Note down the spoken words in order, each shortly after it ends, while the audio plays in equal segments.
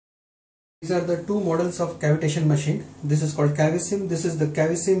These are the two models of cavitation machine. This is called Cavitation. This is the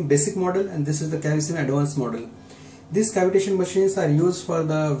Cavitation basic model and this is the Cavitation advanced model. These cavitation machines are used for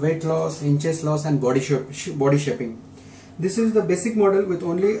the weight loss, inches loss and body shaping. This is the basic model with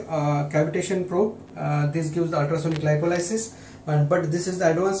only cavitation probe. This gives the ultrasonic lipolysis. But this is the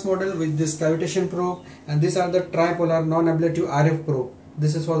advanced model with this cavitation probe, and these are the tripolar non-ablative RF probe.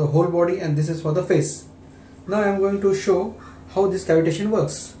 This is for the whole body and this is for the face. Now I am going to show how this cavitation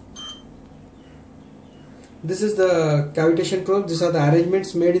works. This is the cavitation probe. These are the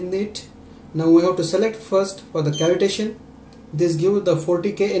arrangements made in it. Now we have to select first for the cavitation. This gives the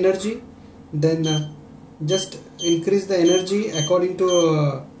 40k energy. Then just increase the energy according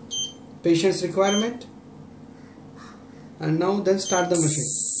to patient's requirement. And now then start the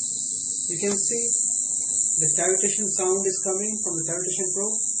machine. You can see the cavitation sound is coming from the cavitation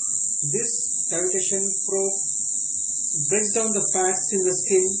probe. This cavitation probe breaks down the fats in the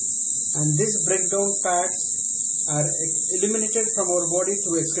skin, and these breakdown fats are eliminated from our body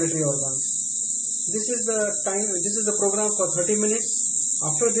through excretory organs. This is the program for 30 minutes.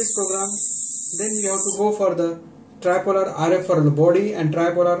 After this program, then you have to go for the tripolar RF for the body and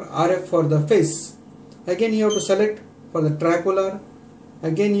tripolar RF for the face. Again you have to select for the tripolar.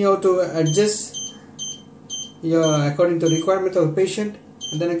 Again you have to adjust according to requirement of the patient,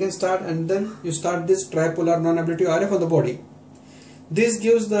 and then again start, and then you start this tripolar non-ablative RF for the body. This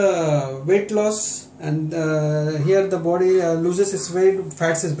gives the weight loss, and here the body loses its weight,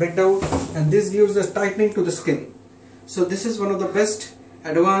 fats is breakdown, and this gives the tightening to the skin. So this is one of the best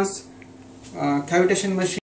advanced cavitation machine.